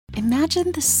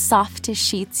Imagine the softest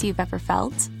sheets you've ever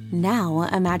felt. Now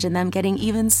imagine them getting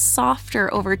even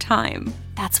softer over time.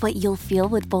 That's what you'll feel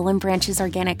with Boll & Branch's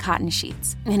organic cotton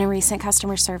sheets. In a recent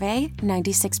customer survey,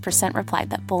 96% replied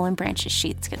that Boll & Branch's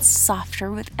sheets get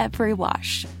softer with every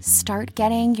wash. Start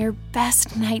getting your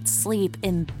best night's sleep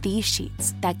in these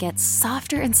sheets that get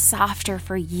softer and softer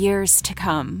for years to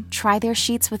come. Try their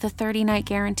sheets with a 30-night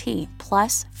guarantee,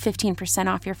 plus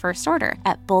 15% off your first order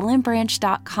at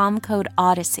bollandbranch.com code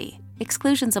Odyssey.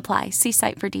 Exclusions apply. See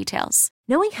site for details.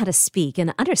 Knowing how to speak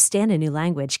and understand a new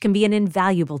language can be an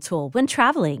invaluable tool when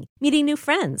traveling, meeting new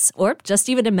friends, or just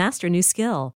even to master a new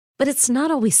skill. But it's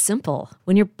not always simple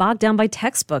when you're bogged down by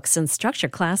textbooks and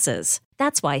structured classes.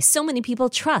 That's why so many people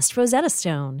trust Rosetta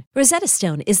Stone. Rosetta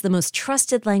Stone is the most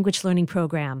trusted language learning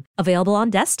program, available on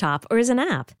desktop or as an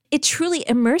app. It truly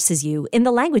immerses you in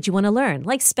the language you want to learn,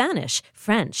 like Spanish,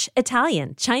 French,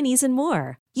 Italian, Chinese, and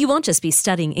more. You won't just be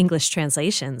studying English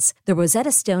translations. The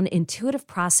Rosetta Stone intuitive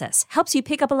process helps you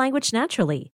pick up a language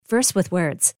naturally, first with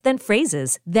words, then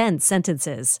phrases, then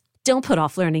sentences. Don't put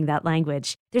off learning that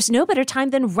language. There's no better time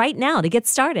than right now to get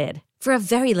started. For a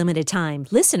very limited time,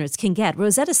 listeners can get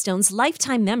Rosetta Stone's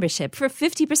lifetime membership for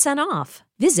 50% off.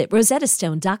 Visit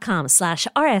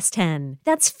rosettastone.com/rs10.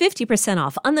 That's 50%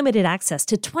 off unlimited access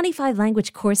to 25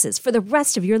 language courses for the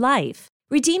rest of your life.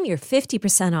 Redeem your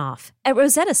 50% off at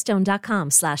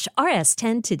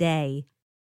rosettastone.com/rs10 today.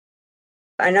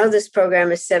 I know this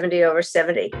program is 70 over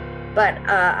 70, but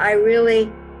I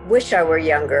really wish I were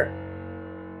younger.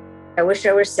 I wish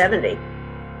I were 70,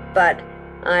 but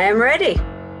I am ready.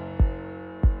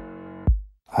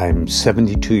 I'm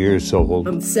 72 years old.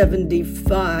 I'm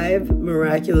 75,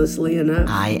 miraculously enough.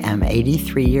 I am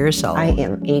 83 years old. I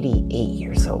am 88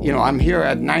 years old. You know, I'm here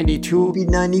at 92. I'll be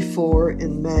 94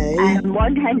 in May. I am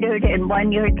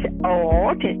 101 years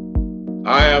old.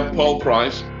 I am Paul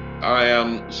Price. I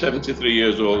am 73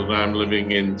 years old and I'm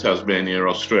living in Tasmania,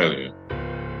 Australia.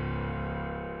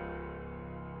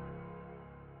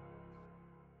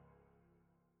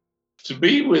 To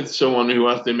be with someone who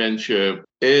has dementia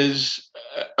is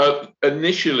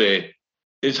initially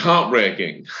is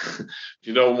heartbreaking.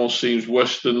 It almost seems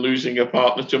worse than losing a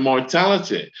partner to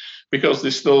mortality because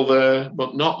they're still there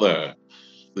but not there.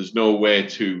 There's no way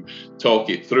to talk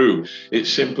it through. It's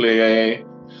simply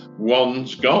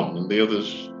one's gone and the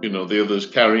others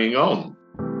carrying on.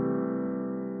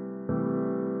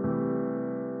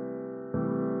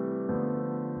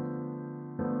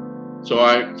 So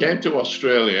I came to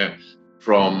Australia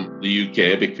from the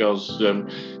UK because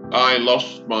I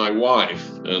lost my wife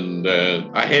and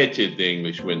I hated the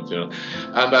English winter.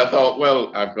 And I thought,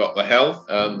 well, I've got the health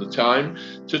and the time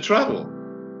to travel.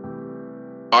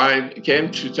 I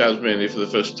came to Tasmania for the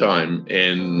first time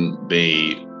in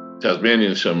the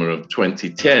Tasmanian summer of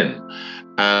 2010.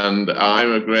 And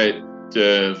I'm a great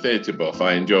theatre buff.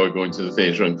 I enjoy going to the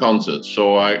theatre and concerts.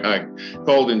 So I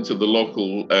called into the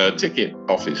local ticket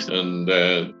office and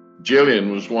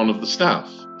Gillian was one of the staff.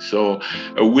 So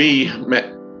we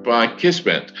met by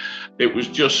kismet. It was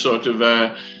just sort of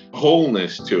a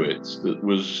wholeness to it that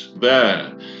was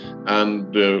there.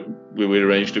 And we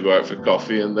arranged to go out for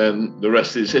coffee and then the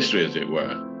rest is history, as it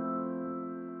were.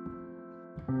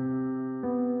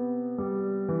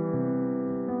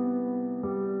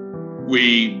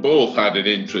 We both had an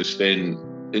interest in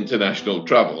international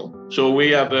travel. So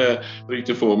we had a 3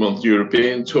 to 4 month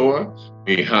European tour.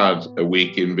 We had a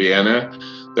week in Vienna.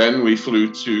 Then we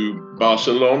flew to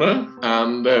Barcelona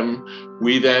and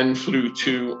we then flew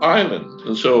to Ireland.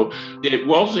 And so it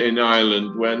was in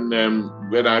Ireland when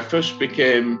I first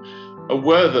became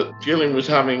aware that Gillian was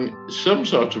having some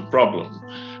sort of problem.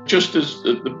 Just as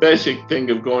the basic thing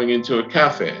of going into a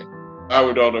cafe, I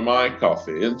would order my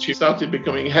coffee and she started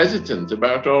becoming hesitant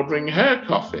about ordering her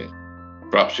coffee.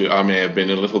 Perhaps I may have been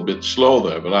a little bit slow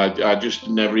there, but I just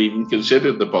never even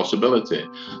considered the possibility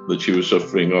that she was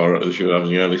suffering or that she was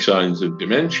having early signs of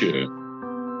dementia.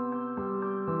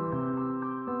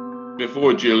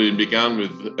 Before Gillian began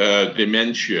with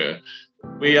dementia,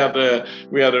 we had a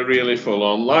really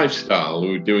full-on lifestyle. We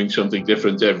were doing something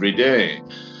different every day.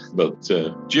 But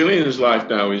Gillian's life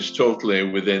now is totally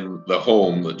within the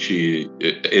home that she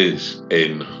is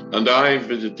in. And I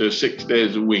visit her 6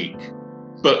 days a week.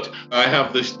 But I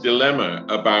have this dilemma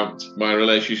about my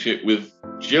relationship with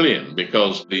Gillian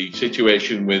because the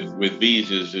situation with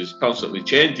visas is constantly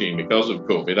changing because of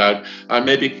COVID. I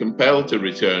may be compelled to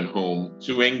return home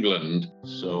to England,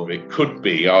 so it could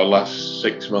be our last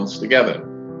 6 months together.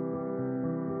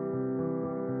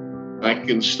 I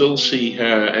can still see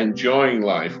her enjoying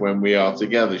life when we are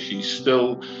together. She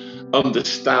still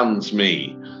understands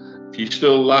me. She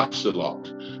still laughs a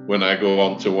lot when I go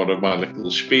on to one of my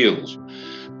little spiels.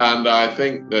 And I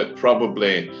think that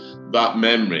probably that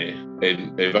memory,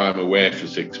 if I'm away for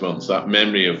 6 months, that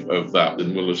memory of that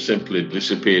will have simply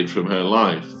disappeared from her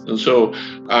life. And so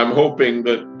I'm hoping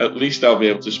that at least I'll be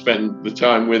able to spend the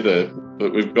time with her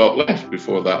that we've got left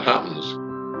before that happens.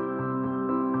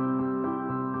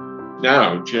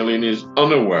 Now, Gillian is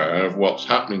unaware of what's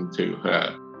happening to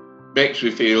her. Makes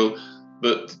me feel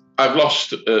that I've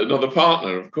lost another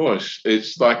partner, of course.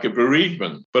 It's like a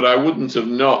bereavement, but I wouldn't have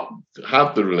not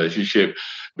had the relationship,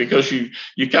 because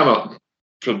you cannot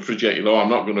project, I'm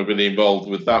not going to be involved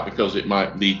with that because it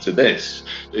might lead to this.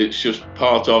 It's just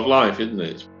part of life, isn't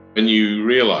it? And you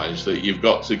realize that you've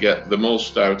got to get the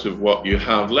most out of what you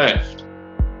have left.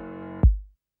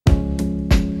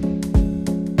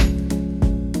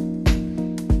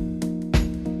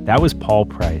 That was Paul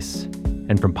Price.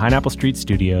 And from Pineapple Street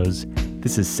Studios,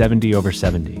 this is 70 over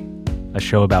 70, a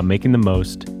show about making the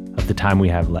most of the time we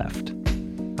have left.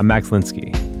 I'm Max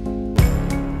Linsky.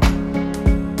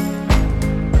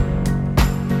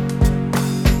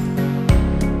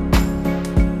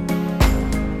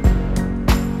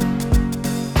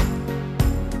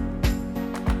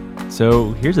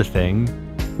 So here's the thing.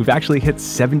 We've actually hit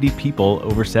 70 people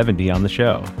over 70 on the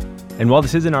show. And while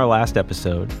this isn't our last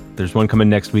episode, there's one coming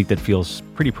next week that feels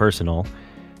pretty personal.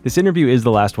 This interview is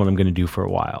the last one I'm going to do for a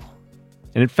while.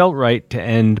 And it felt right to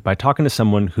end by talking to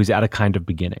someone who's at a kind of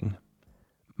beginning.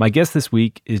 My guest this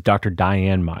week is Dr.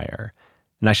 Diane Meyer.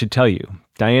 And I should tell you,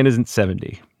 Diane isn't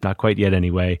 70. Not quite yet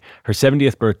anyway. Her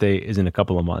 70th birthday is in a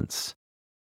couple of months.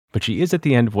 But she is at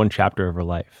the end of one chapter of her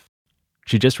life.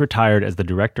 She just retired as the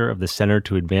director of the Center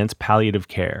to Advance Palliative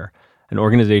Care, an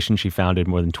organization she founded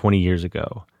more than 20 years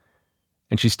ago.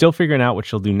 And she's still figuring out what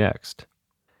she'll do next.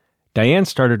 Diane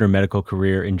started her medical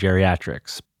career in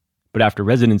geriatrics, but after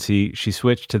residency, she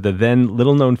switched to the then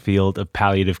little-known field of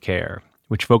palliative care,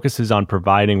 which focuses on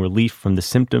providing relief from the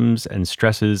symptoms and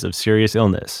stresses of serious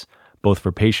illness, both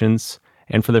for patients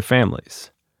and for their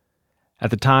families.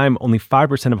 At the time, only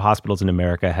 5% of hospitals in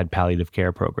America had palliative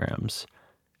care programs.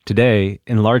 Today,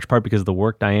 in large part because of the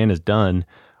work Diane has done,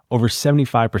 over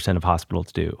 75% of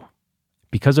hospitals do.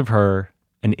 Because of her,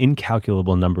 an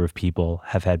incalculable number of people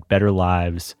have had better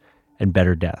lives and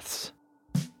better deaths.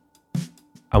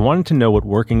 I wanted to know what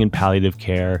working in palliative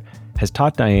care has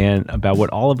taught Diane about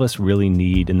what all of us really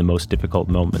need in the most difficult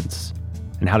moments,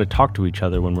 and how to talk to each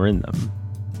other when we're in them.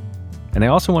 And I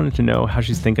also wanted to know how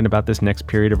she's thinking about this next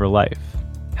period of her life,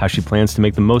 how she plans to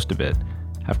make the most of it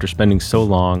after spending so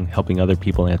long helping other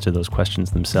people answer those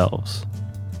questions themselves.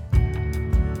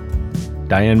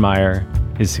 Diane Meyer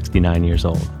is 69 years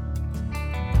old.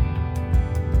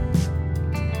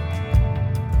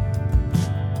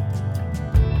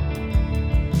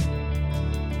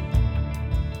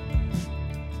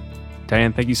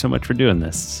 Diane, thank you so much for doing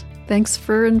this. Thanks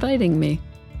for inviting me.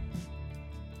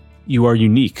 You are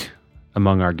unique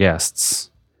among our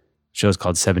guests. The show's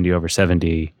called 70 over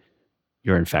 70.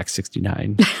 You're in fact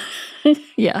 69.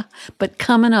 Yeah, but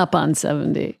coming up on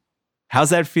 70. How's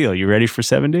that feel? You ready for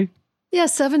 70? Yeah,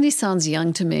 70 sounds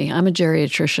young to me. I'm a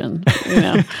geriatrician.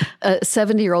 A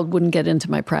 70-year-old wouldn't get into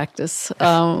my practice.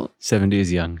 70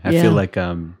 is young. I feel like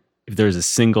if there's a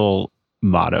single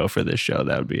motto for this show,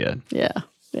 that would be it.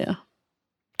 Yeah.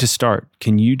 To start,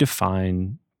 can you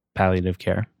define palliative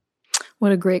care?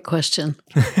 What a great question.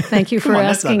 Thank you for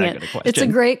asking it. It's a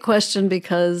great question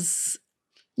because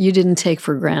you didn't take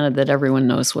for granted that everyone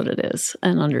knows what it is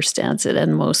and understands it,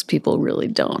 and most people really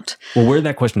don't. Well, where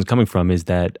that question is coming from is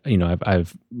that,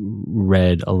 I've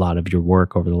read a lot of your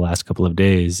work over the last couple of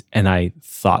days, and I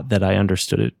thought that I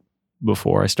understood it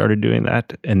before I started doing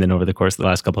that. And then over the course of the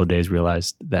last couple of days,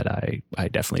 realized that I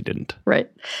definitely didn't.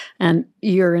 Right. And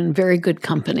you're in very good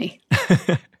company.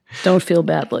 Don't feel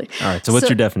badly. All right. So what's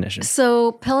your definition?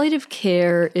 So palliative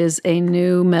care is a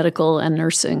new medical and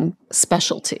nursing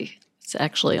specialty. It's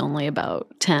actually only about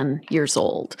 10 years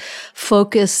old,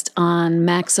 focused on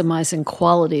maximizing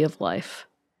quality of life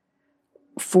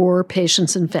for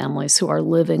patients and families who are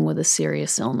living with a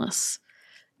serious illness.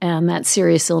 And that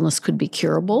serious illness could be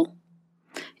curable,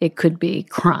 it could be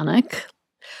chronic,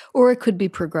 or it could be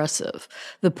progressive.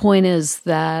 The point is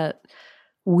that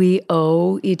we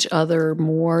owe each other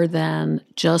more than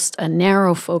just a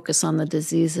narrow focus on the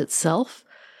disease itself.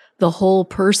 The whole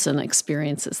person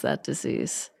experiences that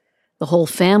disease. The whole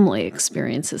family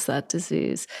experiences that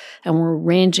disease. And we're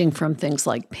ranging from things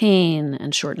like pain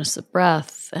and shortness of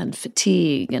breath and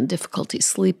fatigue and difficulty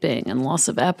sleeping and loss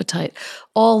of appetite,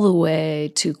 all the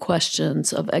way to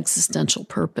questions of existential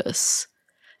purpose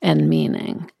and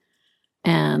meaning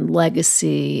and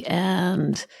legacy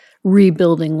and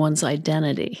rebuilding one's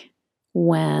identity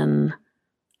when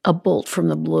a bolt from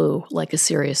the blue, like a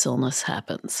serious illness,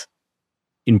 happens.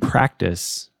 In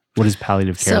practice, what does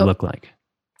palliative care look like?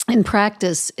 In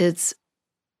practice, it's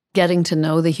getting to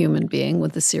know the human being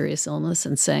with the serious illness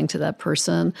and saying to that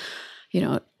person,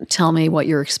 tell me what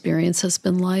your experience has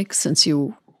been like since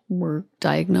you were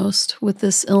diagnosed with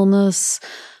this illness.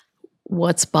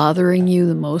 What's bothering you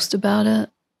the most about it?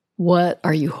 What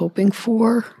are you hoping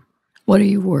for? What are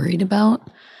you worried about?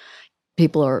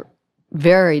 People are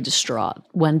very distraught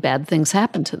when bad things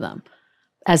happen to them,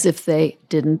 as if they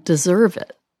didn't deserve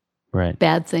it. Right.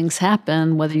 Bad things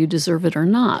happen whether you deserve it or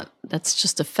not. That's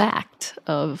just a fact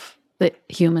of the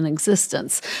human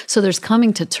existence. So there's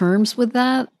coming to terms with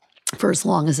that for as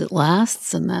long as it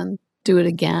lasts, and then do it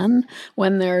again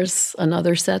when there's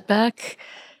another setback,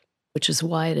 which is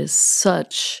why it is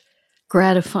such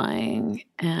gratifying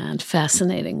and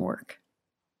fascinating work.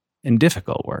 And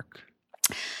difficult work.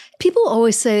 People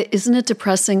always say, isn't it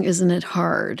depressing? Isn't it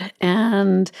hard?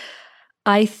 And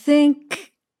I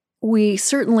think we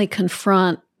certainly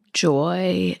confront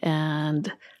joy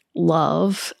and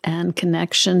love and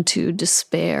connection to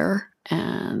despair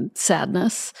and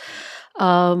sadness.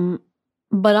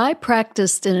 But I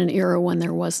practiced in an era when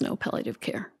there was no palliative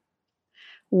care,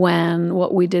 when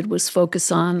what we did was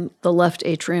focus on the left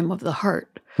atrium of the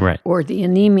heart, right, or the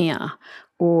anemia,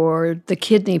 or the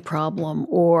kidney problem,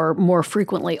 or more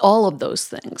frequently, all of those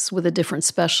things with a different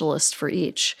specialist for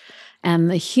each. And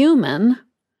the human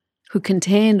who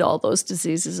contained all those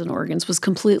diseases and organs was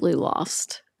completely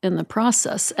lost in the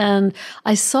process. And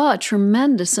I saw a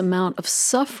tremendous amount of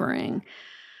suffering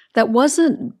that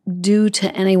wasn't due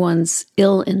to anyone's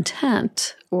ill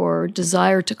intent or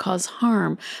desire to cause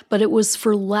harm, but it was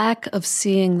for lack of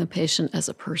seeing the patient as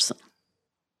a person.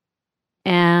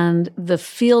 And the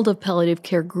field of palliative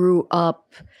care grew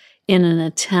up in an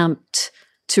attempt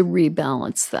to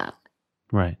rebalance that.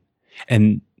 Right.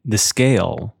 And the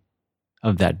scale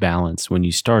of that balance when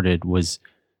you started was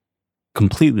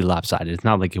completely lopsided. It's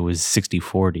not like it was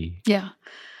 60-40. Yeah.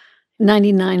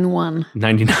 99-1.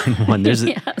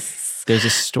 99-1. There's a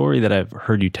story that I've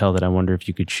heard you tell that I wonder if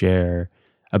you could share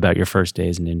about your first day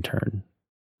as an intern,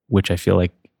 which I feel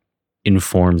like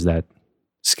informs that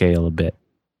scale a bit.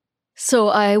 So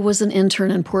I was an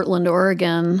intern in Portland,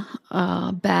 Oregon,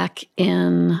 back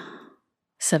in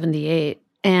 78.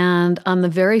 And on the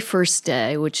very first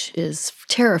day, which is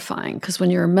terrifying, because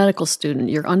when you're a medical student,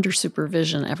 you're under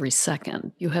supervision every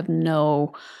second. You have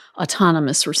no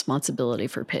autonomous responsibility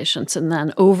for patients. And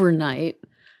then overnight,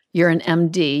 you're an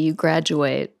MD, you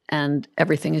graduate, and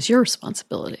everything is your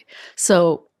responsibility.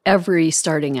 So every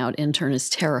starting out intern is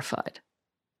terrified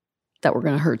that we're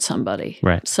going to hurt somebody.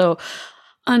 Right. So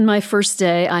on my first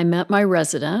day, I met my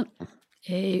resident,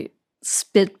 a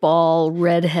spitball,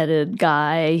 redheaded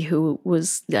guy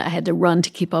I had to run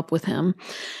to keep up with him.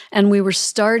 And we were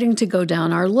starting to go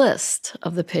down our list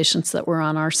of the patients that were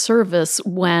on our service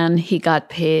when he got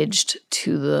paged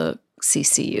to the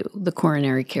CCU, the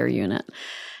coronary care unit,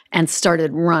 and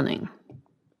started running.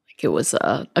 Like it was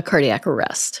a cardiac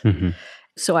arrest. Mm-hmm.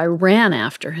 So I ran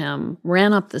after him,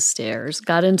 ran up the stairs,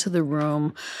 got into the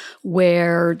room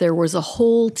where there was a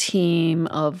whole team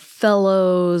of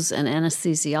fellows and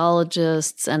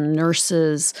anesthesiologists and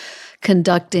nurses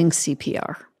conducting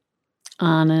CPR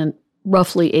on a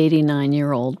roughly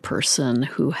 89-year-old person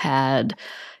who had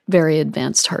very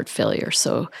advanced heart failure.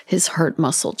 So his heart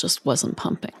muscle just wasn't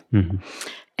pumping. Mm-hmm.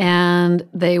 And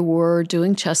they were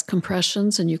doing chest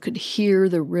compressions, and you could hear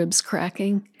the ribs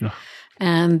cracking. Oh.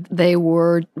 And they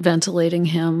were ventilating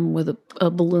him with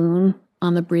a balloon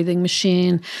on the breathing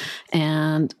machine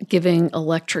and giving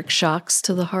electric shocks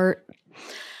to the heart.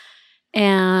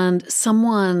 And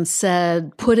someone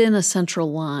said, put in a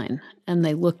central line. And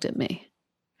they looked at me.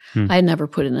 I had never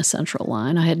put in a central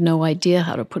line. I had no idea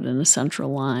how to put in a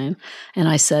central line. And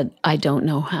I said, I don't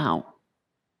know how.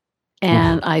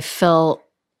 And I felt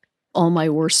all my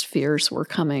worst fears were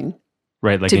coming.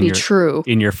 Right, like to be true.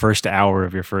 In your first hour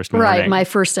of your first morning. Right, my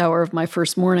first hour of my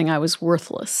first morning, I was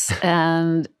worthless.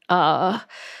 And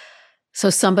so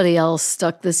somebody else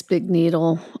stuck this big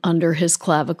needle under his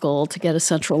clavicle to get a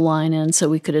central line in so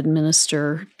we could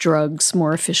administer drugs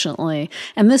more efficiently.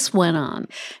 And this went on.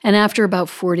 And after about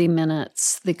 40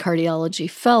 minutes, the cardiology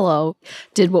fellow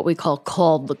did what we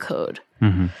called the code.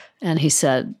 Mm-hmm. And he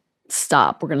said,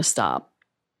 stop, we're going to stop.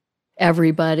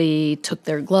 Everybody took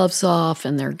their gloves off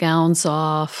and their gowns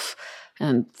off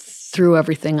and threw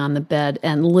everything on the bed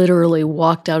and literally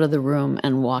walked out of the room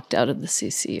and walked out of the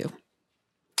CCU.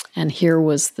 And here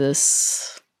was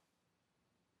this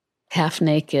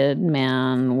half-naked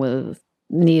man with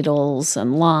needles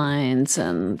and lines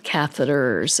and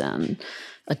catheters and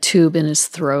a tube in his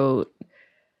throat,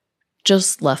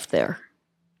 just left there.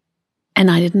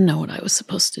 And I didn't know what I was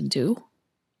supposed to do.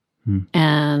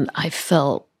 And I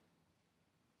felt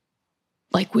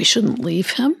like we shouldn't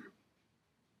leave him.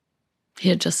 He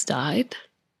had just died.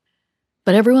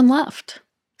 But everyone left,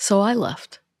 so I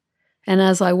left. And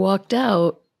as I walked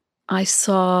out, I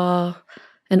saw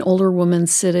an older woman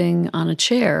sitting on a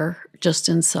chair just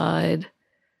inside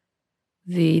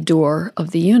the door of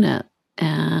the unit,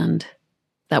 and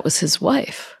that was his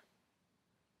wife.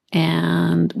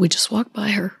 And we just walked by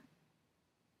her.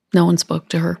 No one spoke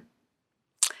to her.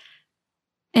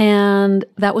 And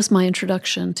that was my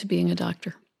introduction to being a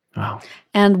doctor. Wow.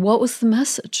 And what was the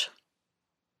message?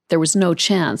 There was no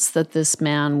chance that this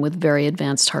man with very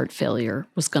advanced heart failure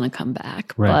was going to come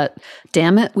back. Right. But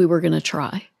damn it, we were going to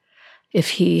try.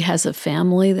 If he has a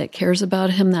family that cares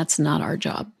about him, that's not our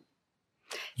job.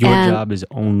 Your job is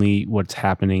only what's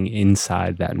happening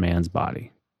inside that man's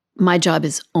body. My job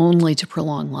is only to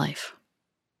prolong life.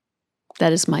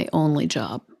 That is my only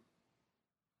job.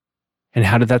 And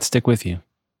how did that stick with you?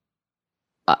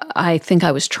 I think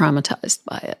I was traumatized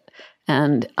by it.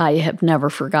 And I have never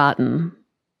forgotten.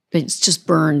 It's just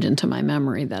burned into my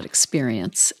memory, that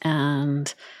experience.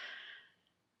 And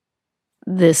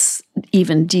this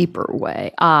even deeper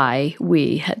way,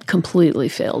 we had completely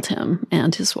failed him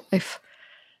and his wife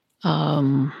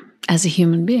as a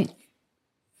human being.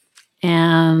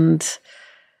 And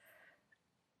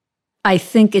I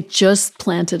think it just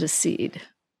planted a seed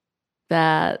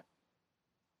that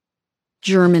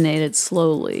germinated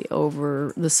slowly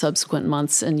over the subsequent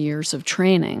months and years of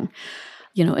training.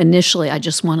 You know, initially I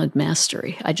just wanted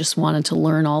mastery. I just wanted to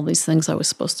learn all these things I was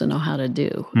supposed to know how to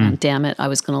do. And damn it, I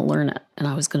was going to learn it and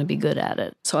I was going to be good at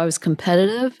it. So I was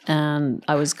competitive and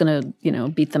I was going to,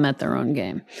 beat them at their own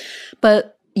game.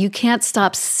 But you can't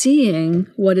stop seeing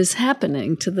what is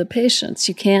happening to the patients.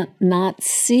 You can't not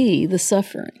see the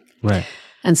suffering. Right.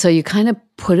 And so you kind of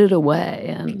put it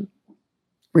away and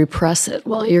repress it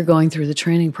while you're going through the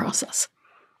training process.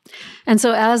 And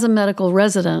so as a medical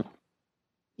resident,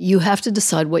 you have to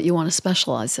decide what you want to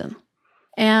specialize in.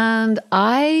 And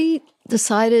I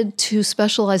decided to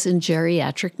specialize in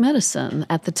geriatric medicine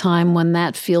at the time when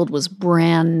that field was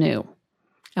brand new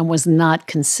and was not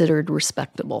considered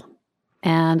respectable.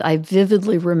 And I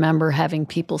vividly remember having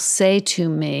people say to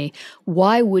me,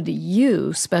 why would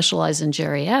you specialize in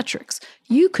geriatrics?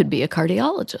 You could be a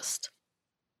cardiologist.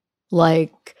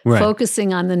 Like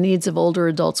focusing on the needs of older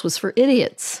adults was for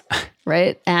idiots,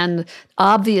 right? And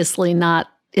obviously not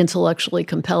intellectually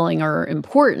compelling or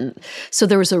important. So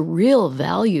there was a real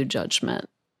value judgment.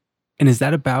 And is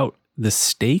that about the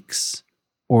stakes,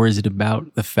 or is it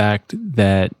about the fact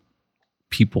that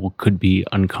people could be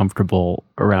uncomfortable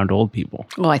around old people?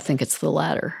 Well, I think it's the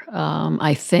latter.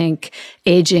 I think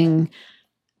aging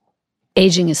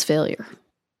is failure.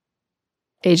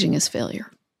 Aging is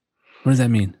failure. What does that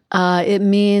mean? It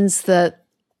means that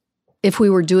if we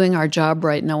were doing our job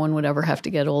right, no one would ever have to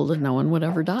get old and no one would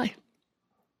ever die.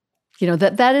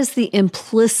 That is the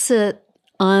implicit,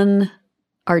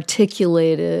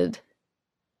 unarticulated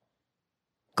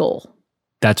goal.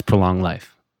 That's prolong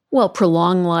life. Well,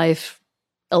 prolong life,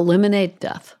 eliminate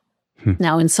death.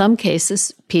 Now, in some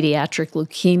cases, pediatric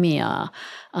leukemia,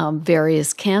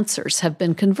 various cancers have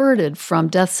been converted from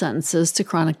death sentences to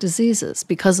chronic diseases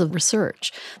because of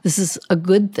research. This is a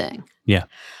good thing. Yeah.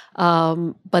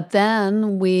 But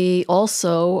then we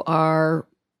also are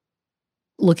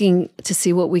looking to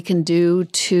see what we can do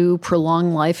to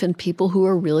prolong life in people who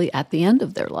are really at the end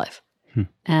of their life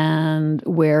and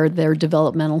where their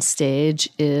developmental stage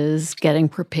is getting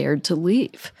prepared to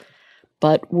leave.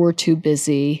 But we're too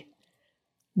busy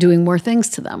doing more things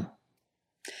to them.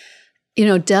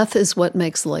 Death is what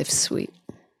makes life sweet.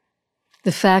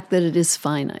 The fact that it is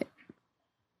finite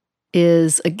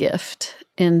is a gift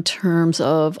in terms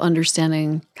of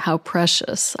understanding how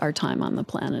precious our time on the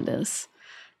planet is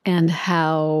and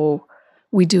how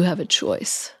we do have a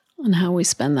choice on how we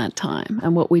spend that time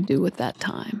and what we do with that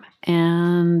time.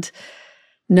 And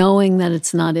knowing that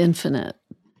it's not infinite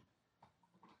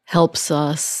helps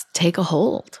us take a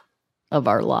hold of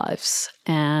our lives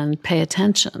and pay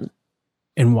attention.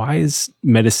 And why is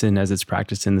medicine as it's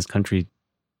practiced in this country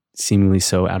seemingly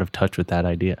so out of touch with that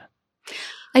idea?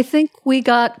 I think we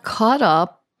got caught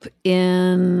up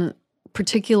in,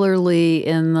 particularly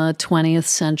in the 20th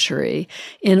century,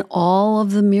 in all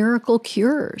of the miracle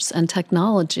cures and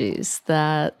technologies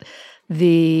that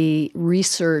the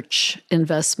research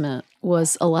investment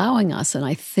was allowing us. And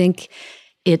I think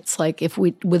it's like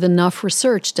with enough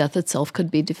research, death itself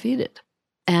could be defeated.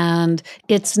 And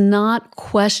it's not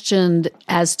questioned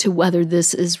as to whether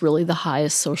this is really the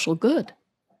highest social good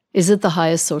Is it the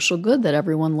highest social good that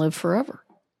everyone live forever?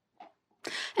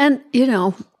 And,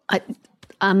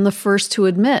 I'm the first to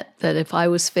admit that if I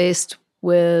was faced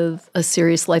with a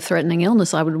serious life-threatening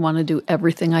illness, I would want to do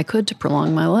everything I could to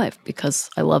prolong my life because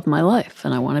I love my life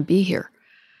and I want to be here.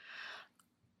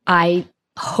 I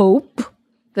hope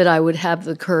that I would have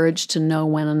the courage to know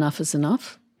when enough is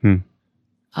enough.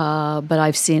 But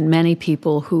I've seen many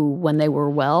people who, when they were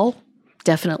well,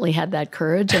 definitely had that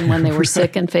courage. And when they were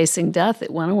sick and facing death,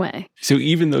 it went away. So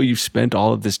even though you've spent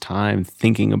all of this time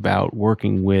thinking about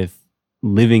working with,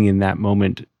 living in that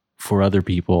moment for other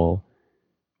people,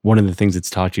 one of the things it's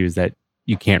taught you is that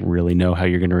you can't really know how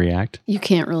you're going to react? You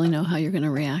can't really know how you're going to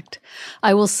react.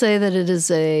 I will say that it is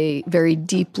a very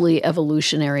deeply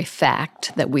evolutionary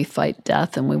fact that we fight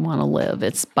death and we want to live.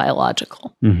 It's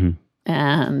biological. Mm-hmm.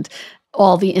 And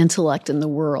all the intellect in the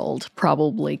world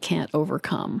probably can't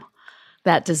overcome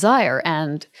that desire.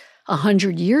 And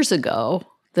 100 years ago,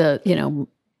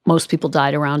 most people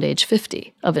died around age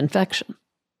 50 of infection.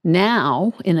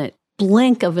 Now, in a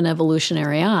blink of an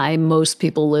evolutionary eye, most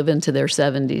people live into their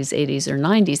 70s, 80s, or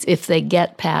 90s if they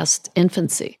get past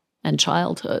infancy and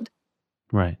childhood.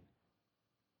 Right.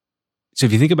 So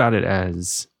if you think about it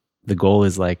as the goal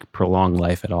is like prolong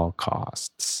life at all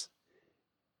costs,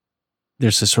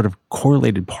 there's a sort of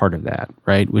correlated part of that,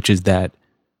 right? Which is that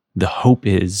the hope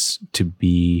is to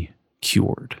be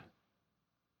cured.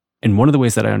 And one of the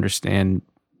ways that I understand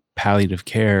palliative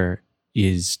care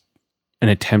is an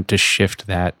attempt to shift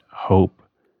that hope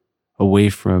away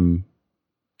from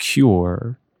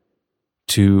cure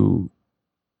to,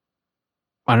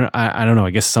 I don't know,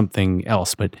 I guess something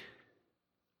else. But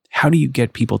how do you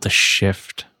get people to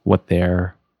shift what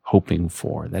they're hoping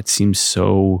for? That seems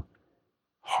so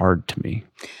hard to me.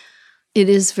 It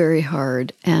is very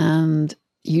hard. And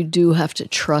you do have to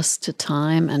trust to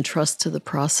time and trust to the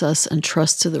process and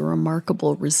trust to the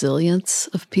remarkable resilience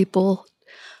of people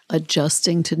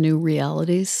adjusting to new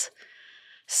realities.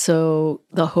 So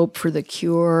the hope for the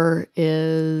cure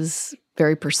is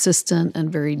very persistent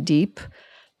and very deep.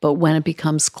 But when it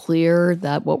becomes clear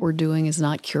that what we're doing is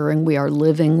not curing, we are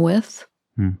living with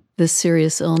this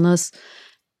serious illness,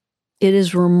 it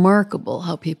is remarkable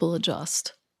how people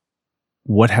adjust.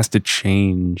 What has to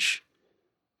change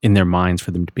in their minds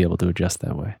for them to be able to adjust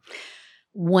that way?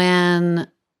 When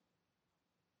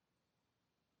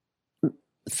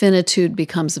finitude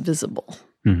becomes visible.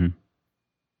 Mm-hmm.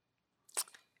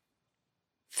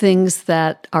 Things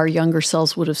that our younger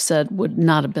selves would have said would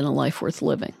not have been a life worth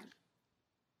living.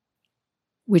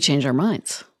 We change our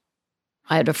minds.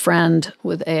 I had a friend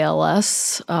with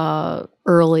ALS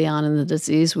early on in the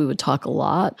disease. We would talk a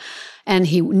lot. And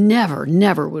he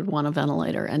never would want a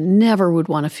ventilator and never would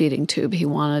want a feeding tube. He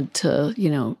wanted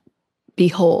to, be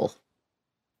whole.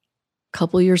 A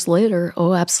couple years later,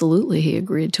 absolutely, he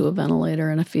agreed to a ventilator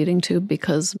and a feeding tube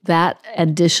because that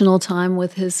additional time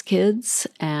with his kids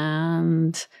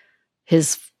and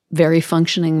his very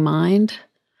functioning mind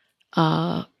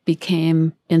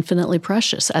became infinitely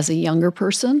precious. As a younger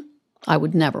person, I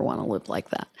would never want to live like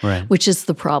that, right. Which is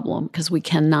the problem because we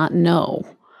cannot know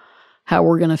how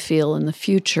we're going to feel in the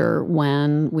future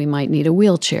when we might need a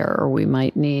wheelchair or we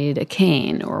might need a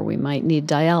cane or we might need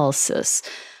dialysis.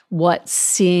 What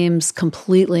seems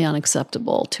completely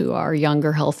unacceptable to our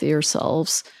younger, healthier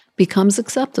selves becomes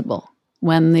acceptable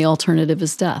when the alternative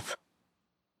is death.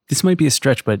 This might be a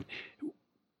stretch, but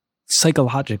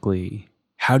psychologically,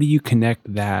 how do you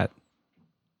connect that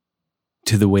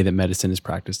to the way that medicine is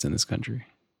practiced in this country?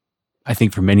 I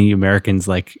think for many Americans,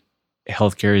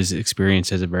 healthcare is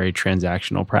experienced as a very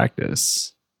transactional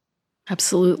practice.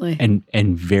 Absolutely.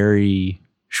 And very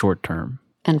short term.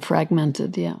 And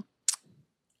fragmented, yeah.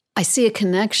 I see a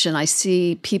connection. I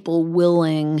see people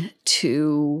willing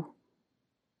to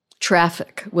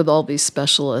traffic with all these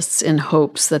specialists in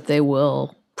hopes that they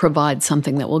will provide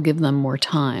something that will give them more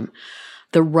time.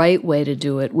 The right way to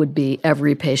do it would be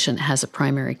every patient has a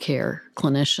primary care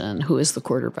clinician who is the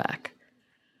quarterback,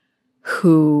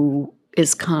 who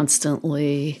is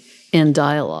constantly in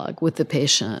dialogue with the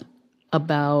patient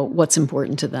about what's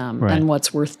important to them and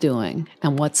what's worth doing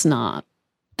and what's not.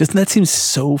 Doesn't that seem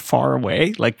so far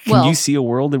away? Can you see a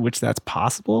world in which that's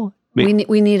possible? We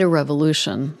need a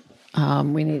revolution.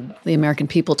 We need the American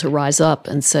people to rise up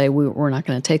and say, we're not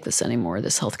going to take this anymore,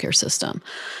 this healthcare system.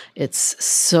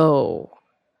 It's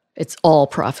all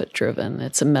profit-driven.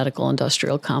 It's a medical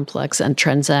industrial complex, and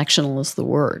transactional is the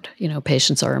word.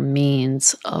 Patients are a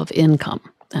means of income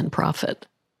and profit.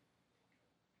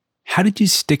 How did you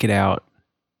stick it out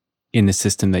in a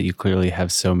system that you clearly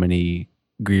have so many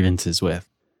grievances with?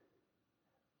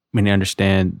 I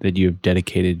understand that you have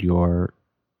dedicated your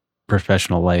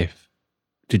professional life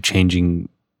to changing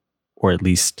or at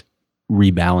least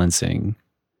rebalancing.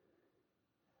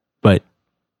 But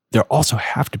there also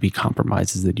have to be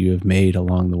compromises that you have made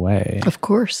along the way. Of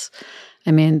course.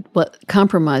 I mean, what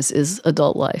compromise is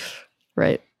adult life,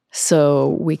 right?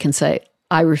 So we can say,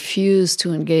 I refuse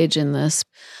to engage in this,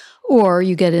 or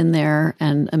you get in there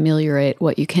and ameliorate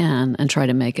what you can and try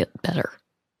to make it better.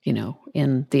 You know,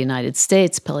 in the United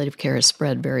States, palliative care has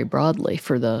spread very broadly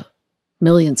for the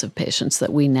millions of patients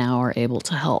that we now are able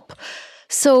to help.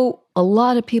 So a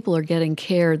lot of people are getting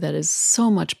care that is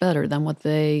so much better than what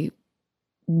they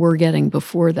were getting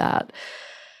before that,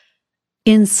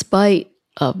 in spite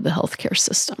of the healthcare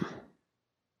system.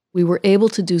 We were able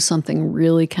to do something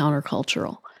really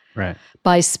countercultural, right,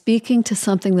 by speaking to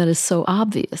something that is so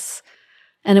obvious.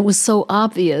 And it was so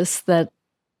obvious that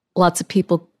lots of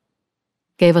people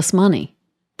gave us money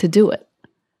to do it,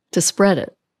 to spread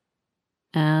it.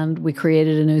 And we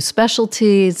created a new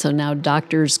specialty. So now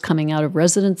doctors coming out of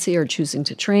residency are choosing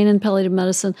to train in palliative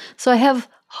medicine. So I have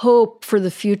hope for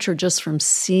the future just from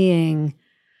seeing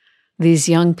these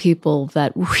young people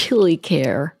that really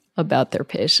care about their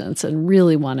patients and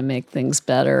really want to make things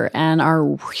better and are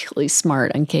really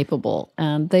smart and capable,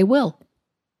 and they will.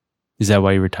 Is that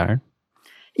why you retired?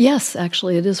 Yes,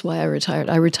 actually, it is why I retired.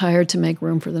 I retired to make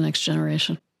room for the next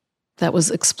generation. That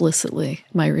was explicitly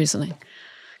my reasoning,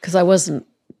 because I wasn't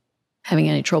having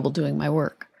any trouble doing my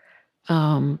work.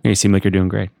 You seem like you're doing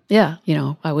great. Yeah, you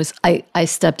know, I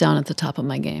stepped down at the top of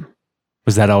my game.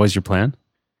 Was that always your plan?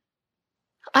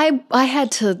 I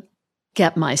had to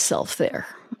get myself there.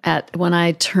 When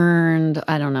I turned,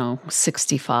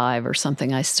 65 or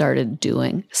something, I started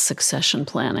doing succession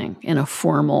planning in a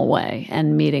formal way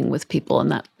and meeting with people,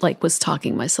 and that was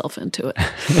talking myself into it.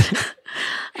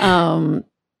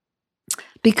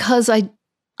 Because I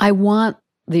want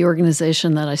the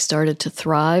organization that I started to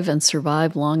thrive and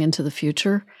survive long into the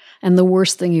future. And the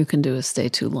worst thing you can do is stay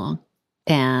too long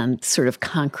and sort of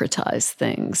concretize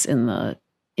things in the,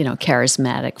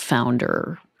 charismatic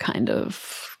founder kind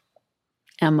of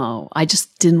MO. I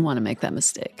just didn't want to make that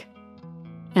mistake.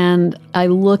 And I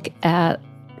look at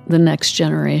the next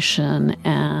generation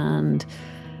and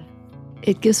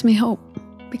it gives me hope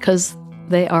because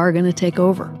they are going to take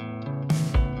over.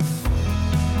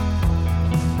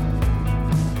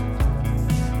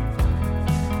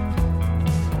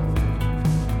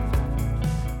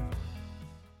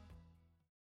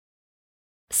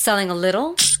 Selling a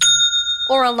little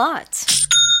or a lot?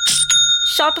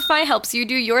 Shopify helps you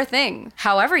do your thing,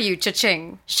 however you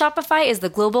cha-ching. Shopify is the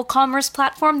global commerce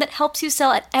platform that helps you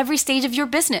sell at every stage of your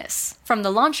business. From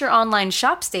the launch your online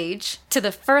shop stage, to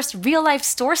the first real-life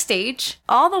store stage,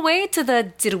 all the way to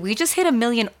the did we just hit 1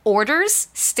 million orders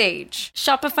stage.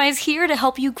 Shopify's here to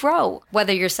help you grow.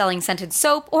 Whether you're selling scented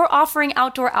soap or offering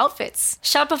outdoor outfits,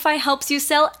 Shopify helps you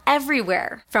sell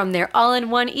everywhere. From their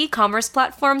all-in-one e-commerce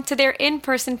platform to their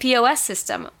in-person POS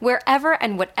system, wherever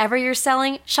and whatever you're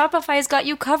selling, Shopify's got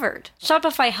you covered.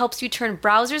 Shopify helps you turn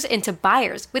browsers into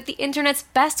buyers with the internet's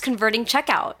best converting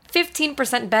checkout.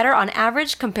 15% better on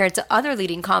average compared to other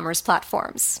leading commerce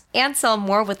platforms. And sell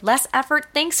more with less effort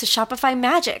thanks to Shopify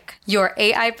Magic, your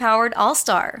AI-powered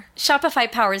all-star.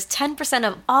 Shopify powers 10%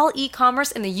 of all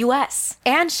e-commerce in the US.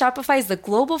 And Shopify is the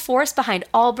global force behind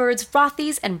Allbirds,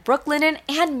 Rothy's, and Brooklinen,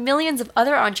 and millions of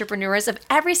other entrepreneurs of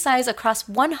every size across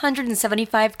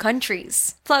 175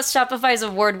 countries. Plus, Shopify's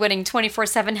award-winning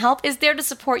 24/7 help is there to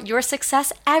support your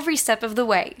success every step of the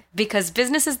way. Because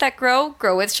businesses that grow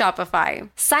with Shopify.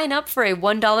 Sign up for a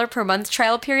 $1 per month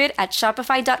trial period at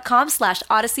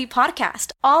shopify.com/Odyssey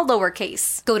Podcast, all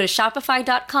lowercase. Go to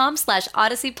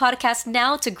shopify.com/Odyssey Podcast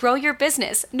now to grow your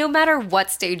business, no matter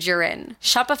what stage you're in.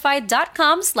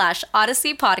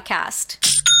 Shopify.com/Odyssey Podcast.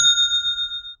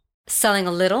 Selling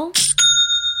a little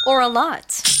or a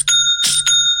lot?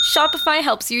 Shopify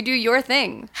helps you do your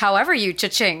thing, however you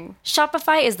cha-ching.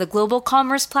 Shopify is the global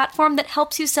commerce platform that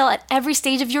helps you sell at every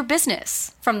stage of your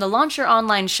business. From the launch your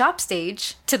online shop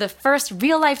stage, to the first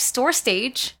real-life store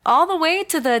stage, all the way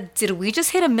to the did we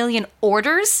just hit 1 million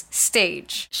orders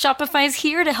stage. Shopify's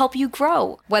here to help you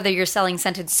grow. Whether you're selling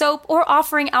scented soap or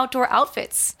offering outdoor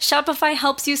outfits, Shopify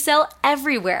helps you sell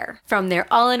everywhere. From their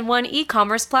all-in-one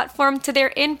e-commerce platform to their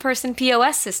in-person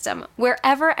POS system,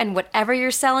 wherever and whatever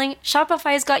you're selling,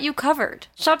 Shopify's got you covered.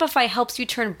 Shopify helps you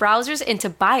turn browsers into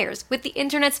buyers with the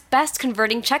internet's best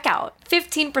converting checkout.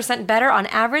 15% better on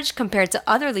average compared to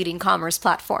other leading commerce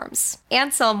platforms.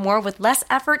 And sell more with less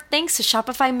effort thanks to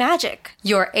Shopify Magic,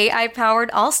 your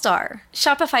AI-powered all-star.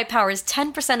 Shopify powers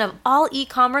 10% of all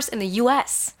e-commerce in the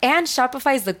U.S. And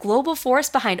Shopify is the global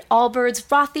force behind Allbirds,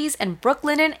 Rothy's, and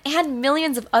Brooklinen, and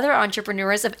millions of other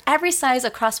entrepreneurs of every size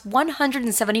across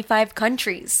 175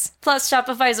 countries. Plus,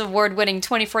 Shopify's award-winning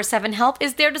 24/7 help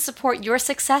is there to support your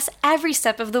success every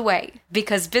step of the way.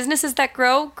 Because businesses that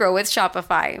grow, grow with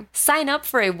Shopify. Sign up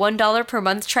for a $1 per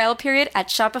month trial period at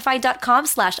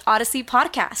shopify.com/Odyssey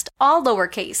Podcast, all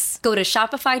lowercase. Go to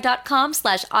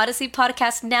shopify.com/Odyssey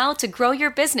Podcast now to grow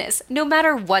your business, no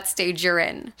matter what stage you're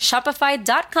in.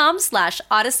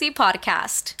 Shopify.com/Odyssey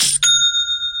Podcast.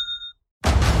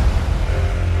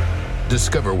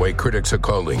 Discover why critics are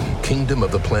calling Kingdom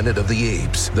of the Planet of the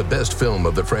Apes the best film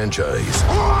of the franchise.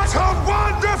 What a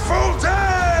wonderful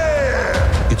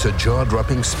day! It's a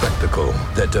jaw-dropping spectacle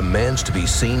that demands to be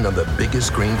seen on the biggest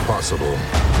screen possible.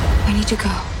 I need to go.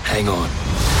 Hang on.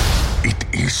 It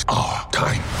is our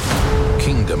time.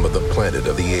 Kingdom of the Planet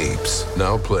of the Apes.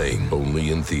 Now playing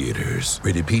only in theaters.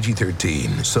 Rated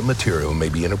PG-13. Some material may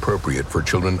be inappropriate for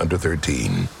children under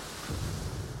 13.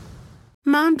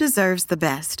 Mom deserves the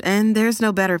best, and there's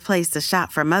no better place to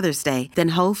shop for Mother's Day than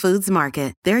Whole Foods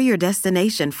Market. They're your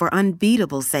destination for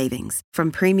unbeatable savings, from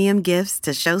premium gifts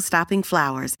to show-stopping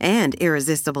flowers and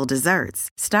irresistible desserts.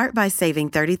 Start by saving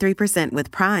 33% with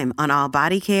Prime on all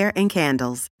body care and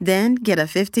candles. Then get a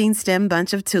 15-stem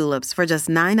bunch of tulips for just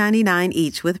 $9.99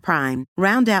 each with Prime.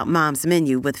 Round out Mom's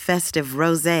menu with festive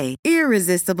rosé,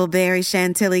 irresistible berry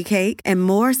chantilly cake, and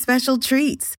more special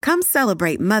treats. Come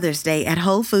celebrate Mother's Day at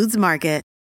Whole Foods Market.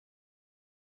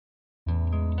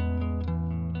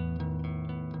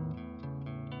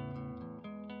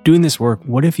 Doing this work,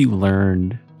 what have you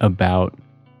learned about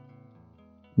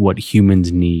what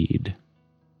humans need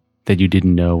that you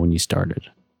didn't know when you started?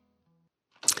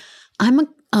 I'm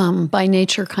by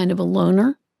nature kind of a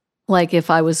loner. Like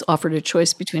if I was offered a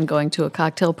choice between going to a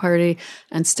cocktail party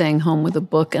and staying home with a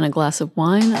book and a glass of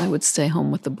wine, I would stay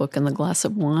home with the book and the glass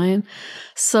of wine.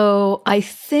 So I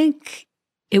think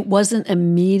it wasn't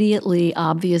immediately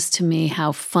obvious to me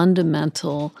how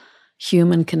fundamental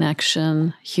human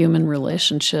connection, human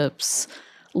relationships,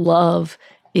 love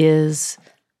is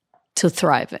to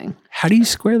thriving. How do you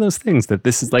square those things, that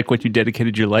this is like what you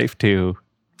dedicated your life to?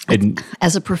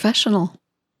 As a professional.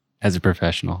 As a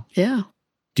professional. Yeah.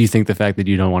 Do you think the fact that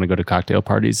you don't want to go to cocktail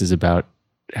parties is about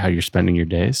how you're spending your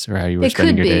days, or how you were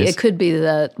spending your days? It could be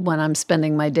that when I'm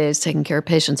spending my days taking care of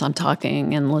patients, I'm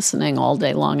talking and listening all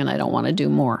day long, and I don't want to do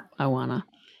more. I want to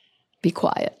be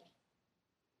quiet.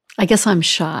 I guess I'm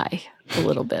shy a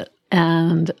little bit,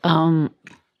 and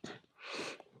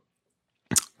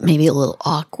maybe a little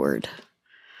awkward.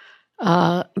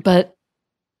 But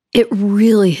it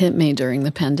really hit me during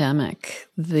the pandemic,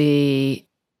 the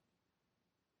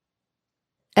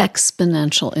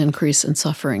exponential increase in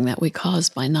suffering that we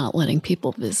caused by not letting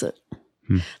people visit.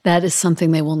 That is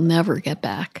something they will never get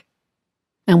back.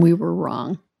 And we were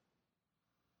wrong.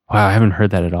 Wow, I haven't heard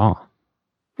that at all.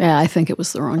 Yeah, I think it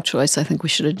was the wrong choice. I think we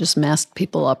should have just masked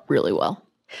people up really well.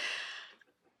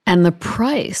 And the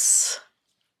price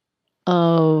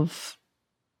of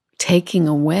taking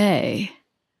away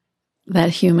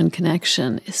that human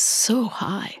connection is so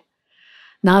high,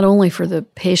 not only for the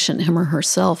patient, him or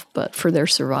herself, but for their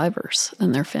survivors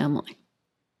and their family.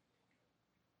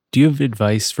 Do you have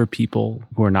advice for people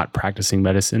who are not practicing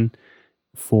medicine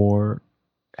for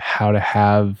how to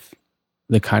have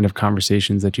the kind of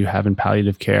conversations that you have in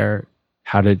palliative care,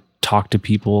 how to talk to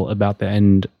people about the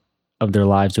end of their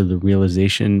lives or the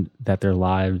realization that their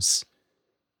lives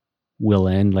will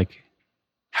end? Like,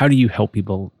 how do you help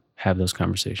people have those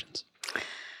conversations?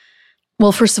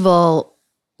 Well, first of all,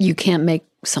 you can't make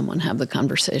someone have the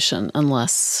conversation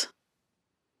unless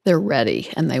they're ready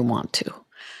and they want to.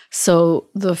 So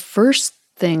the first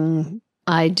thing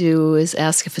I do is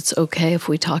ask if it's okay if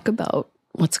we talk about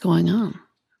what's going on.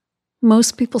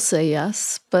 Most people say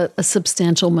yes, but a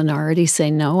substantial minority say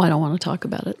no, I don't want to talk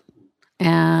about it.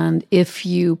 And if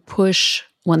you push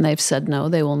when they've said no,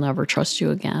 they will never trust you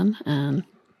again and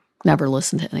never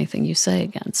listen to anything you say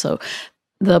again. So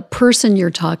the person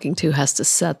you're talking to has to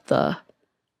set the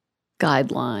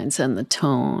guidelines and the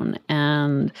tone.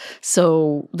 And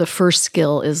so the first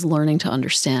skill is learning to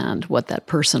understand what that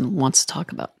person wants to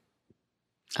talk about.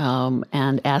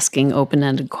 And asking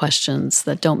open-ended questions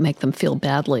that don't make them feel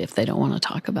badly if they don't want to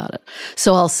talk about it.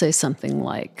 So I'll say something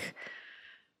like,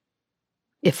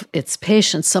 if it's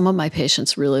patients, some of my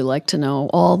patients really like to know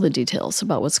all the details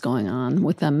about what's going on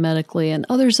with them medically, and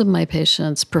others of my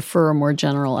patients prefer a more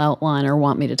general outline or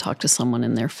want me to talk to someone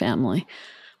in their family.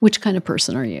 Which kind of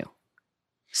person are you?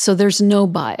 So there's no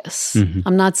bias. Mm-hmm.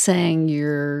 I'm not saying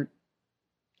you're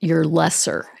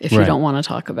lesser if you don't want to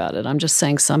talk about it. I'm just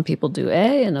saying some people do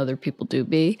A and other people do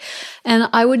B. And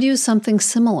I would use something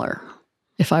similar.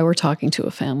 If I were talking to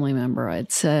a family member,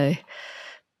 I'd say,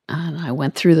 and I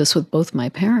went through this with both my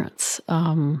parents,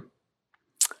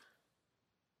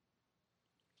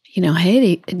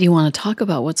 hey, do you want to talk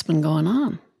about what's been going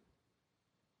on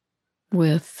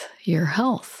with your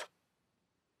health?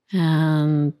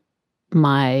 And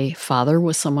my father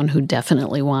was someone who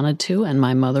definitely wanted to, and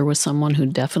my mother was someone who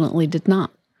definitely did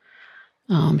not.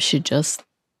 She just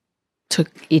took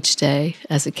each day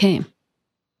as it came.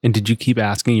 And did you keep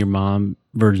asking your mom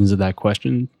versions of that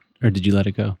question, or did you let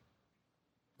it go?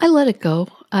 I let it go.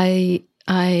 I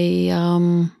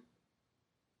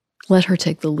let her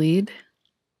take the lead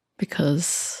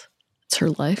because it's her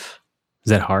life. Is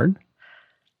that hard?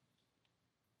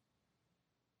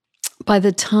 By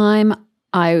the time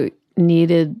I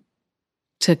needed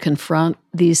to confront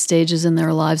these stages in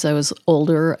their lives, I was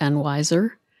older and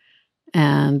wiser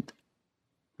and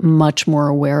much more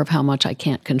aware of how much I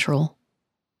can't control.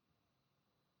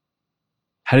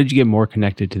 How did you get more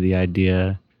connected to the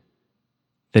idea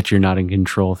that you're not in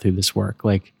control through this work?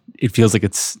 Like, it feels like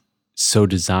it's so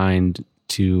designed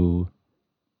to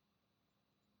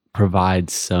provide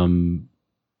some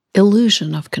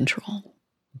illusion of control.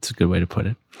 That's a good way to put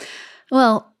it.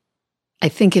 Well, I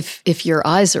think if your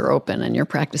eyes are open and you're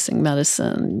practicing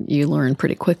medicine, you learn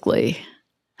pretty quickly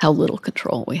how little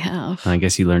control we have. I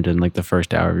guess you learned in like the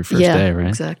first hour of your first day, right?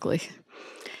 Exactly.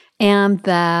 And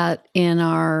that in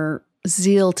our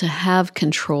zeal to have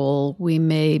control, we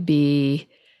may be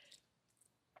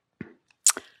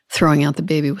throwing out the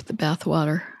baby with the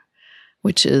bathwater,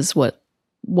 which is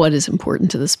what is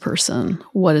important to this person?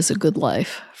 What is a good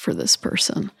life for this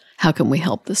person? How can we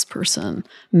help this person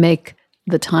make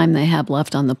the time they have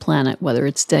left on the planet, whether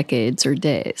it's decades or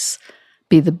days,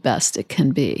 be the best it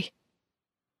can be?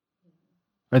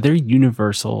 Are there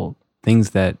universal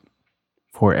things that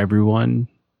for everyone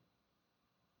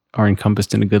are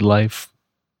encompassed in a good life?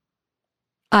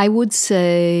 I would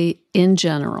say in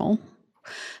general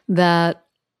that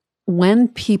when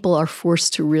people are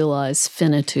forced to realize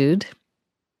finitude,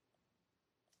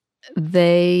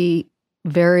 they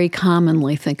very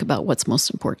commonly think about what's most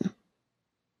important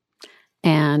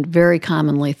and very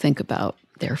commonly think about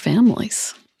their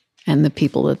families and the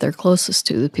people that they're closest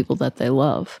to, the people that they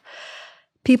love,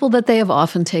 people that they have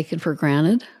often taken for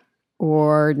granted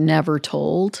or never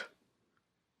told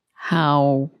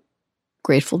how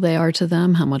grateful they are to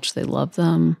them, how much they love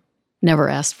them, never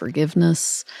asked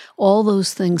forgiveness. All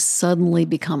those things suddenly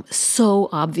become so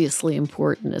obviously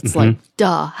important. It's like,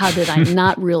 duh, how did I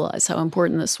not realize how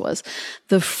important this was?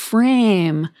 The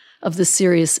frame of the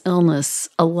serious illness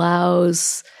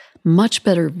allows much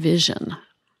better vision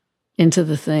into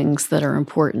the things that are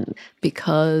important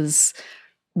because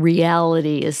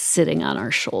reality is sitting on our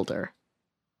shoulder.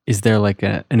 Is there like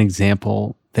an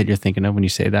example that you're thinking of when you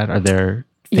say that? Are there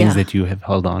things that you have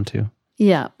held on to?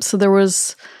 Yeah. So there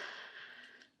was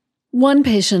one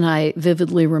patient I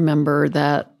vividly remember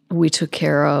that we took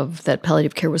care of, that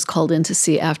palliative care was called in to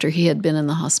see after he had been in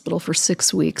the hospital for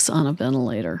 6 weeks on a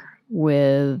ventilator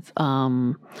with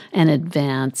an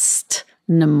advanced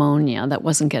pneumonia that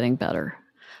wasn't getting better,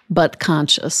 but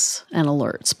conscious and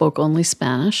alert, spoke only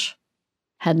Spanish,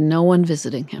 had no one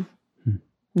visiting him,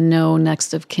 no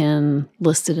next of kin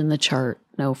listed in the chart,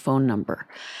 no phone number.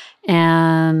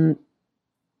 And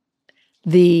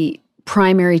the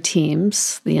primary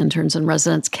teams, the interns and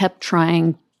residents, kept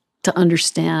trying to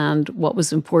understand what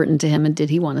was important to him and did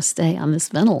he want to stay on this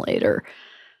ventilator.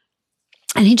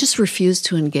 And he just refused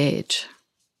to engage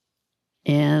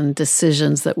in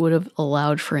decisions that would have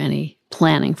allowed for any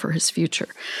planning for his future.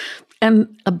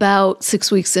 And about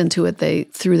 6 weeks into it, they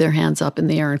threw their hands up in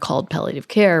the air and called palliative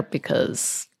care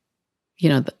because,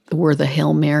 we're the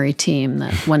Hail Mary team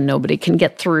that when nobody can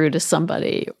get through to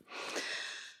somebody.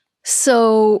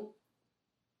 So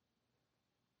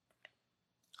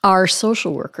our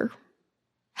social worker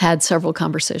had several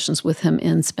conversations with him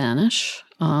in Spanish.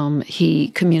 He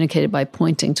communicated by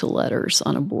pointing to letters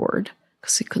on a board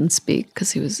because he couldn't speak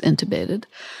because he was intubated.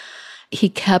 He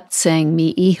kept saying,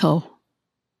 mi hijo,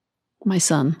 my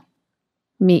son,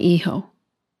 mi hijo.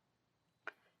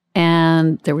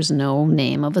 And there was no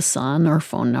name of a son or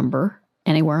phone number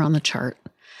anywhere on the chart.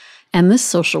 And this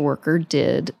social worker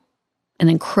did an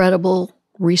incredible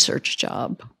research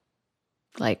job,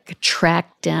 like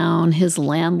tracked down his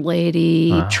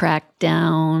landlady, tracked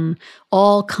down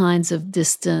all kinds of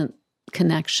distant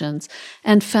connections,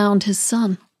 and found his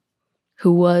son,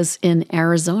 who was in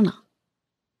Arizona.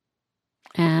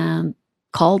 And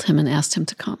called him and asked him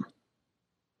to come.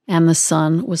 And the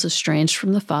son was estranged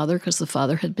from the father because the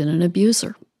father had been an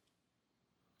abuser.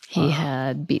 He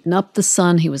had beaten up the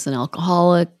son. He was an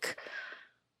alcoholic.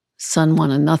 Son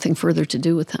wanted nothing further to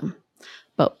do with him.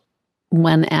 But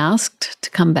when asked to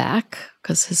come back,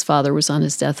 because his father was on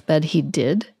his deathbed, he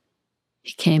did.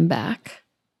 He came back.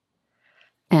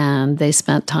 And they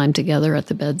spent time together at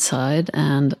the bedside.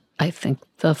 And I think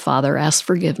the father asked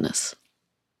forgiveness.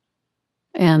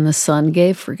 And the son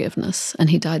gave forgiveness. And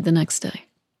he died the next day.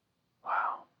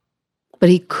 Wow. But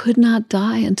he could not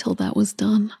die until that was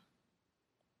done.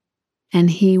 And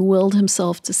he willed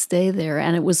himself to stay there.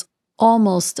 And it was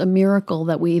almost a miracle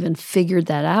that we even figured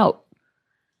that out.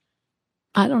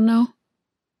 I don't know.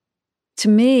 To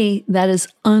me, that is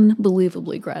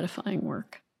unbelievably gratifying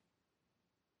work.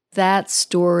 That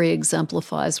story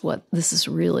exemplifies what this is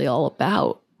really all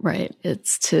about, right?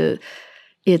 It's to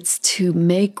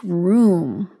make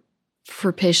room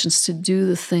for patients to do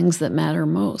the things that matter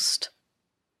most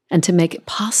and to make it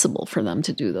possible for them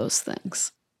to do those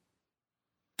things.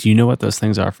 Do you know what those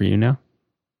things are for you now?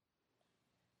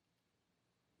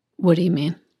 What do you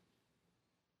mean?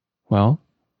 Well,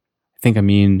 I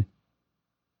mean,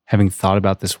 having thought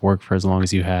about this work for as long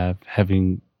as you have,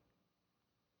 having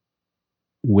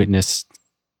witnessed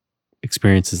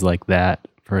experiences like that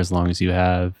for as long as you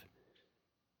have,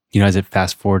 has it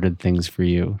fast forwarded things for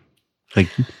you? Like,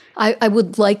 I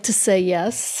would like to say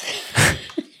yes,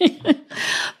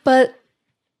 but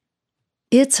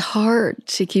it's hard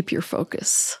to keep your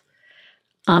focus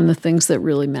on the things that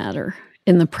really matter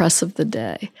in the press of the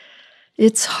day.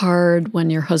 It's hard when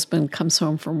your husband comes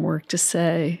home from work to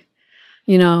say,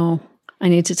 I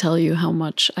need to tell you how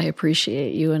much I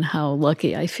appreciate you and how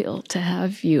lucky I feel to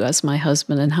have you as my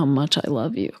husband and how much I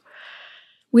love you.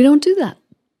 We don't do that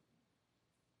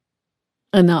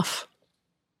enough.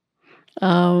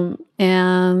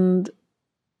 And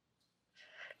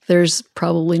there's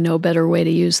probably no better way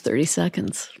to use 30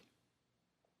 seconds.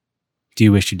 Do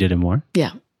you wish you did it more?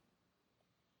 Yeah.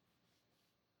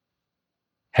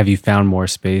 Have you found more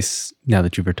space now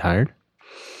that you've retired?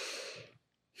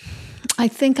 I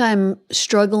think I'm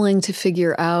struggling to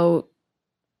figure out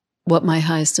what my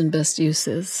highest and best use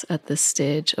is at this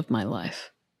stage of my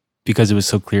life. Because it was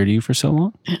so clear to you for so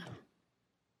long?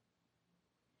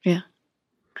 Yeah.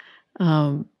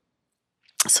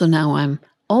 So now I'm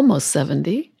almost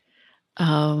 70.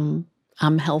 I'm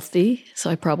healthy, so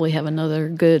I probably have another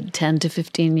good 10 to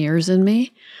 15 years in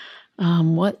me.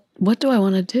 What do I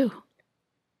want to do?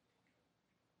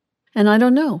 And I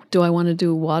don't know. Do I want to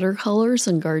do watercolors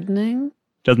and gardening?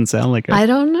 Doesn't sound like it. I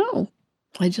don't know.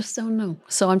 I just don't know.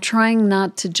 So I'm trying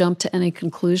not to jump to any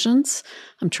conclusions.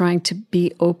 I'm trying to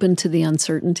be open to the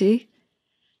uncertainty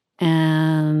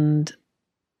and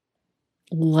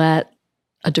let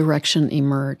a direction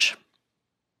emerge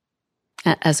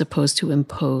as opposed to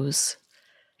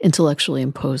intellectually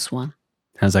impose one.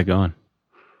 How's that going?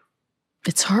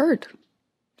 It's hard.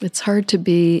 It's hard to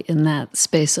be in that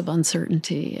space of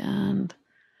uncertainty, and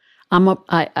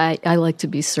I like to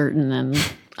be certain,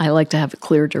 and I like to have a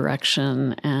clear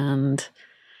direction.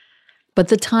 But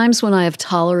the times when I have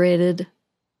tolerated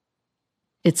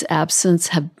its absence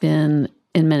have been,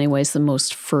 in many ways, the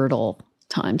most fertile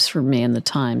times for me, and the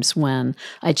times when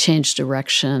I changed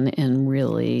direction in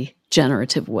really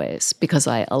generative ways because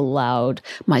I allowed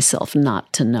myself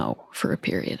not to know for a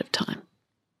period of time.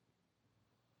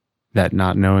 That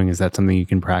not knowing, is that something you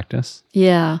can practice?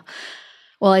 Yeah.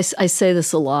 Well, I say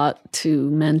this a lot to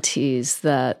mentees,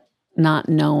 that not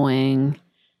knowing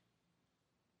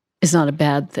is not a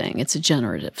bad thing. It's a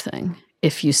generative thing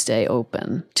if you stay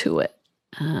open to it.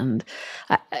 And,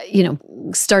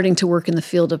 starting to work in the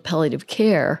field of palliative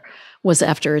care was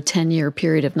after a 10-year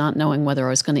period of not knowing whether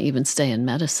I was going to even stay in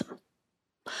medicine.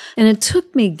 And it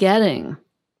took me getting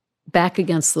back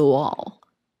against the wall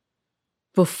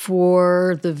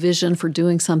before the vision for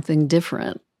doing something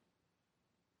different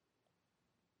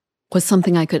was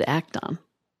something I could act on.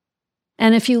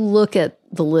 And if you look at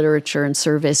the literature and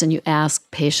surveys and you ask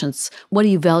patients, what do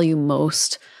you value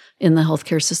most in the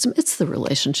healthcare system? It's the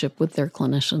relationship with their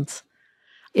clinicians.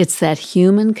 It's that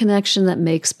human connection that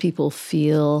makes people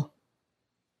feel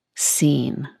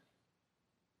seen.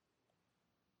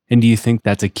 And do you think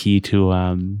that's a key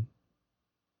to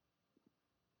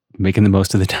making the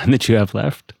most of the time that you have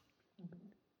left?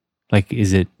 Like,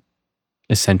 is it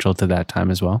essential to that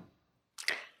time as well?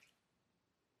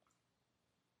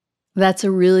 That's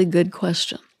a really good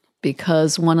question,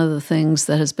 because one of the things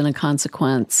that has been a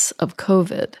consequence of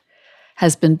COVID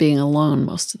has been being alone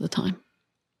most of the time.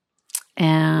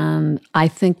 And I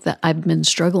think that I've been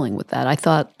struggling with that. I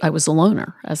thought I was a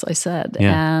loner, as I said,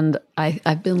 and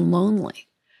I've been lonely.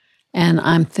 And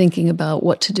I'm thinking about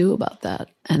what to do about that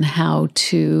and how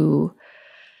to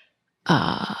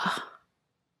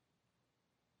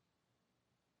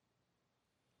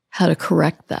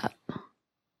correct that.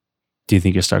 Do you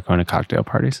think you'll start going to cocktail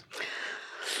parties?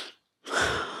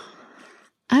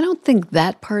 I don't think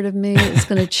that part of me is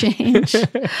going to change.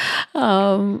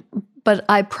 But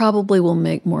I probably will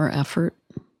make more effort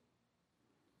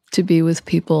to be with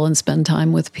people and spend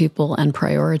time with people and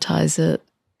prioritize it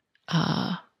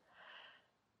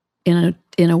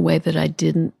in a way that I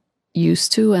didn't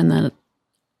used to and that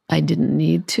I didn't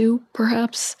need to,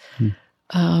 perhaps,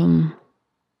 because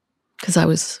I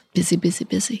was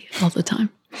busy all the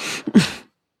time.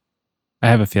 I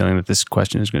have a feeling that this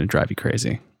question is going to drive you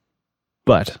crazy,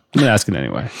 but I'm going to ask it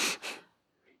anyway.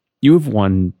 You have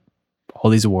won all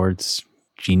these awards,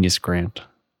 Genius Grant.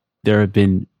 There have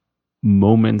been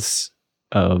moments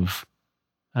of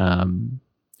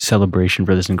celebration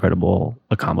for this incredible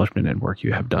accomplishment and work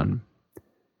you have done.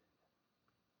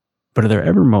 But are there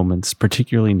ever moments,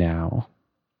 particularly now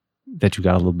that you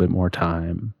got a little bit more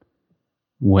time,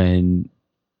 when,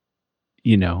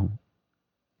 you know,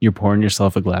 you're pouring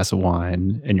yourself a glass of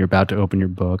wine and you're about to open your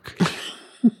book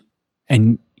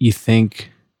and you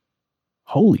think,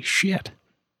 holy shit,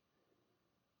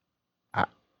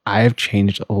 I have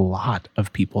changed a lot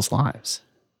of people's lives.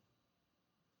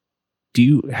 Do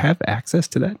you have access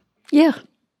to that? Yeah,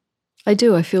 I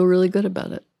do. I feel really good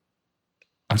about it.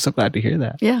 I'm so glad to hear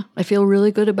that. Yeah, I feel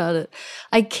really good about it.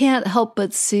 I can't help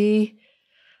but see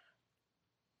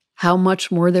how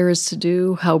much more there is to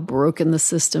do, how broken the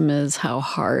system is, how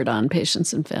hard on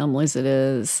patients and families it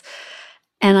is.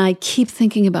 And I keep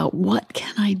thinking about, what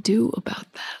can I do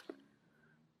about that?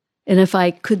 And if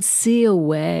I could see a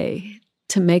way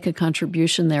to make a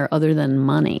contribution there other than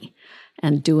money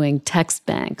and doing text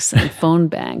banks and phone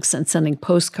banks and sending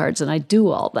postcards, and I do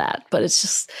all that, but it's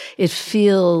just, it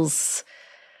feels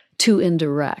too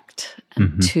indirect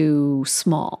and too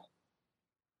small.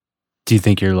 Do you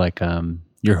think you're like,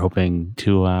 you're hoping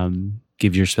to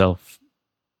give yourself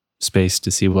space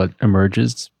to see what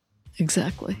emerges?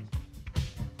 Exactly.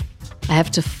 I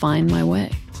have to find my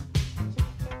way.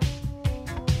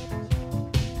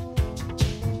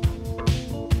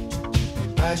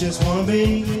 I just want to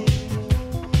be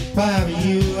wherever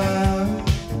you are.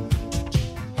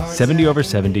 70 Over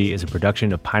 70 is a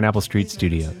production of Pineapple Street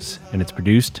Studios, and it's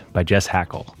produced by Jess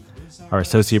Hackle. Our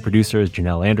associate producer is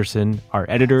Janelle Anderson. Our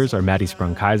editors are Maddie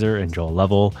Sprung-Kaiser and Joel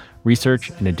Lovell. Research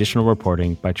and additional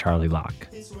reporting by Charlie Locke.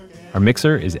 Our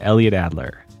mixer is Elliot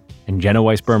Adler, and Jenna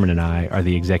Weiss-Berman and I are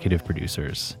the executive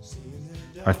producers.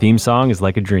 Our theme song is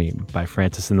Like a Dream by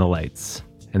Francis and the Lights,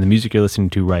 and the music you're listening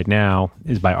to right now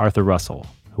is by Arthur Russell,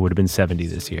 who would have been 70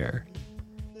 this year.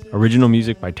 Original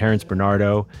music by Terrence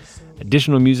Bernardo,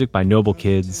 additional music by Noble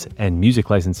Kids, and music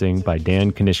licensing by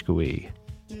Dan Kanishkawi.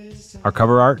 Our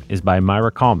cover art is by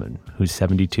Myra Coleman, who's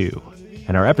 72,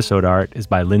 and our episode art is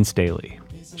by Lynn Staley.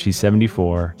 She's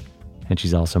 74, and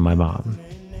she's also my mom.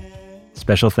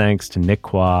 Special thanks to Nick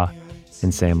Kwa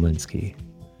and Sam Linsky.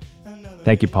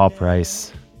 Thank you, Paul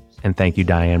Price, and thank you,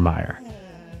 Diane Meyer.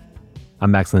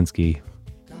 I'm Max Linsky.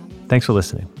 Thanks for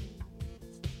listening.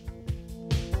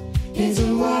 It's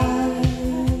a wild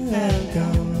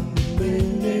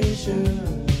combination.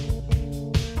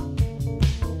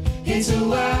 It's a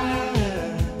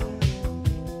wild,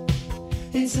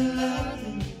 it's a love.